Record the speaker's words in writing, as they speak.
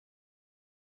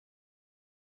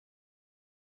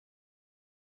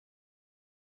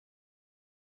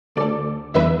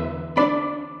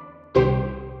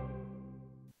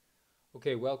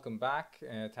Okay, welcome back.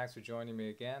 Thanks for joining me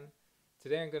again.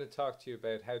 Today I'm going to talk to you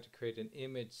about how to create an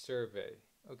image survey.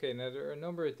 Okay, now there are a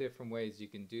number of different ways you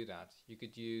can do that. You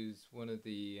could use one of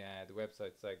the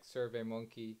websites like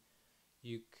SurveyMonkey.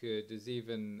 There's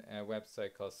even a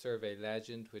website called Survey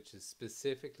Legend, which is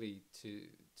specifically to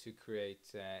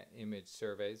create image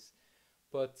surveys.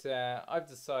 But I've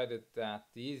decided that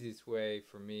the easiest way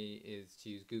for me is to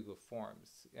use Google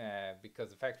Forms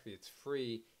because effectively it's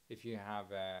free if you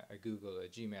have a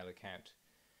Gmail account,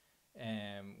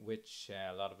 which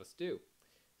a lot of us do.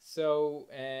 So,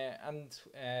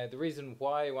 the reason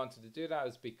why I wanted to do that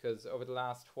is because over the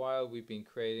last while we've been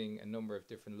creating a number of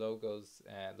different logo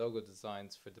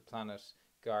designs for the Planet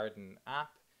Garden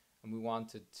app, and we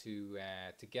wanted to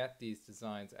get these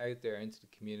designs out there into the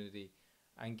community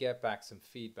and get back some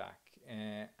feedback.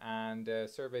 And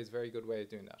survey is a very good way of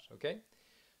doing that. Okay.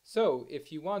 So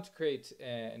if you want to create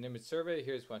an image survey,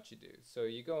 here's what you do. So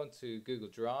you go into Google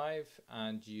Drive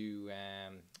and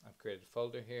I've created a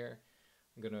folder here.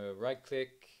 I'm going to right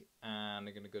click and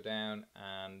I'm going to go down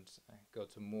and go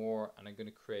to more, and I'm going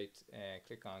to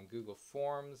click on Google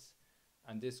Forms,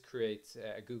 and this creates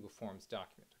a Google Forms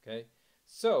document. Okay.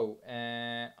 So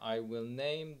I will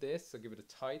name this, I'll give it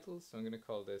a title. So I'm going to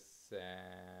call this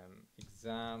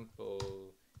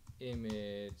example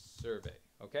image survey.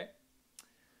 Okay.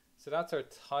 So that's our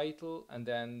title, and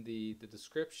then the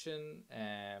description.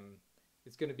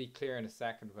 It's going to be clear in a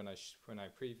second when I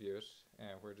preview it,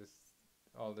 where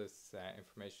all this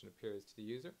information appears to the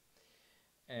user.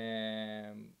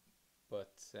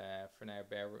 But for now,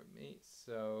 bear with me.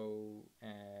 So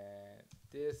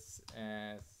this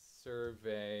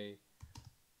survey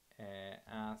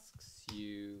asks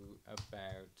you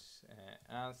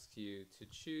to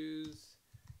choose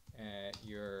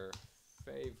your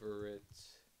favorite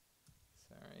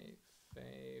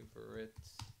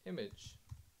image.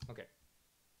 Okay.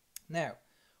 Now,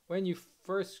 when you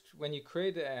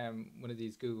create one of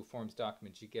these Google Forms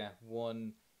documents, you get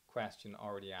one question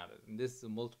already added, and this is a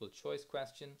multiple choice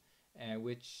question,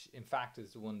 which in fact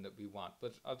is the one that we want.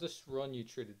 But I'll just run you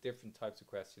through the different types of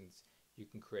questions you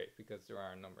can create, because there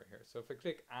are a number here. So if I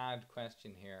click Add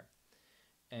Question here,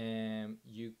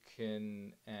 you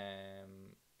can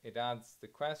it adds the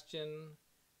question,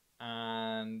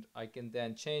 and I can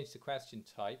then change the question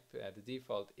type. The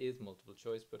default is multiple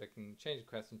choice, but I can change the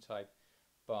question type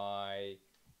by,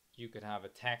 you could have a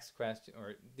text question,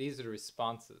 or these are the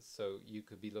responses. So you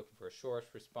could be looking for a short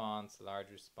response, a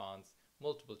large response,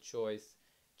 multiple choice,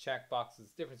 checkboxes.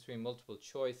 The difference between multiple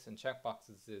choice and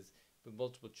checkboxes is with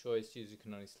multiple choice, user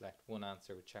can only select one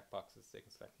answer. With checkboxes, they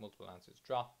can select multiple answers.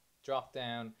 Drop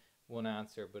down one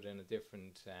answer, but in a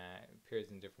different appears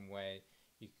in a different way.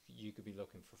 You could be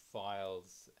looking for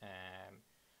files,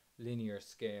 linear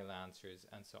scale answers,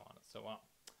 and so on and so on.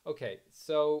 Okay,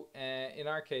 so in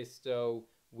our case though,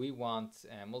 we want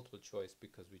multiple choice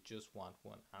because we just want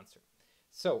one answer.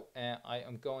 So I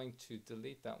am going to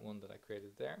delete that one that I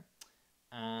created there,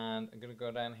 and I'm going to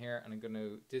go down here,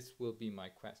 and this will be my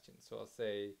question. So I'll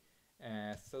say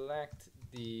select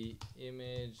the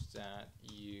image that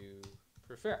you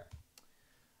prefer.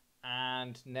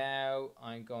 And now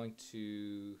I'm going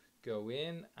to go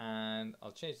in and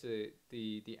I'll change the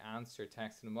answer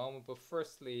text in a moment, but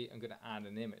firstly I'm going to add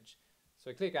an image.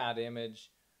 So I click Add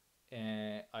Image.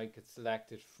 I could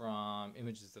select it from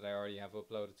images that I already have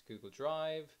uploaded to Google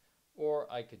Drive,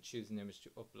 or I could choose an image to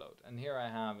upload. And here I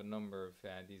have a number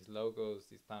of these logos,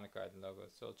 these Planet Garden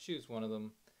logos. So I'll choose one of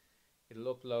them.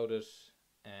 It'll upload it.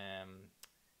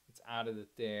 It's added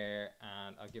it there,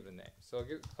 and I'll give it a name. So I'll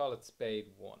call it Spade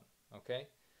 1. Okay,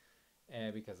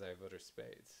 because I have other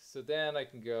spades. So then I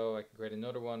can create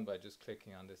another one by just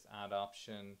clicking on this add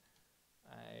option.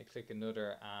 I click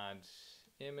another add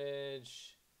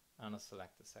image, and I'll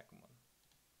select the second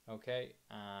one. Okay,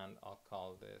 and I'll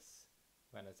call this,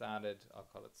 when it's added, I'll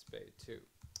call it Spade 2.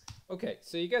 Okay,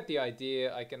 so you get the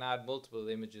idea. I can add multiple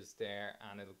images there,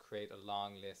 and it'll create a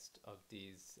long list of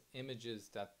these images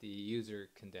that the user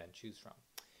can then choose from.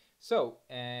 So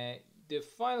the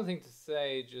final thing to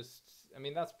say,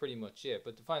 that's pretty much it.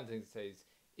 But the final thing to say is,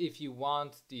 if you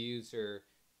want to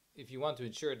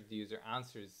ensure that the user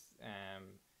answers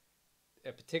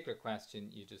a particular question,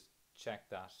 you just check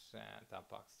that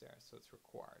box there, so it's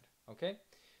required. Okay.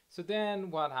 So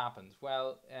then what happens?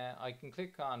 Well, I can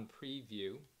click on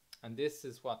Preview, and this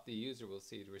is what the user will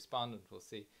see, the respondent will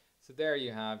see. So there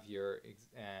you have your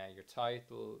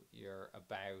title, your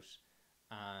about,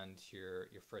 and your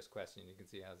first question. You can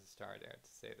see it has a star there to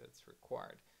say that it's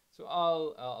required. So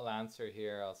I'll answer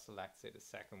here. I'll select, say, the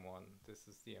second one. This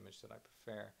is the image that I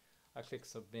prefer. I click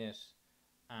Submit,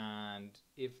 and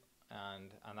if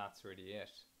and that's really it.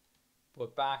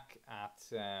 But back at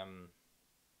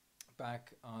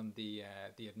back on the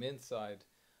admin side,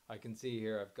 I can see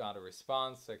here I've got a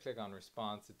response. I click on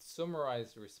response. It's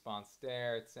summarized the response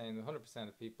there. It's saying 100%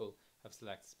 of people have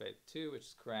selected SPADE 2, which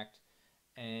is correct.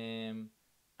 And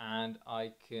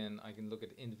I can look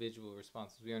at individual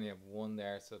responses. We only have one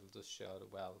there, so it'll just show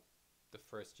that, well, the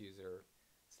first user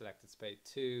selected SPADE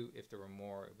 2. If there were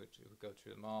more, it would go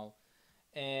through them all.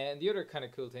 And the other kind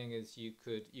of cool thing is you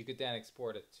could then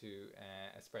export it to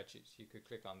a spreadsheet. You could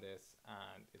click on this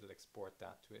and it'll export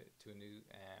that to a new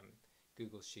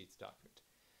Google Sheets document.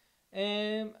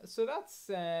 So that's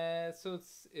so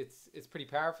it's pretty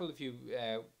powerful. If you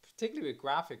particularly with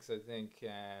graphics, I think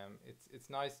it's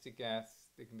nice to get.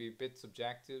 They can be a bit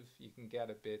subjective. You can get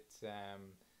a bit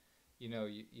you know,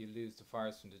 you lose the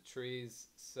forest from the trees.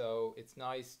 So it's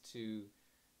nice to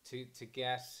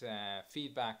get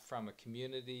feedback from a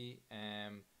community,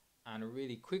 and a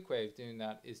really quick way of doing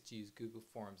that is to use Google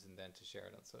Forms and then to share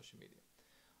it on social media.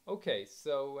 Okay,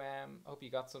 so I hope you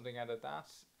got something out of that,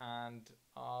 and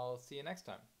I'll see you next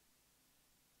time.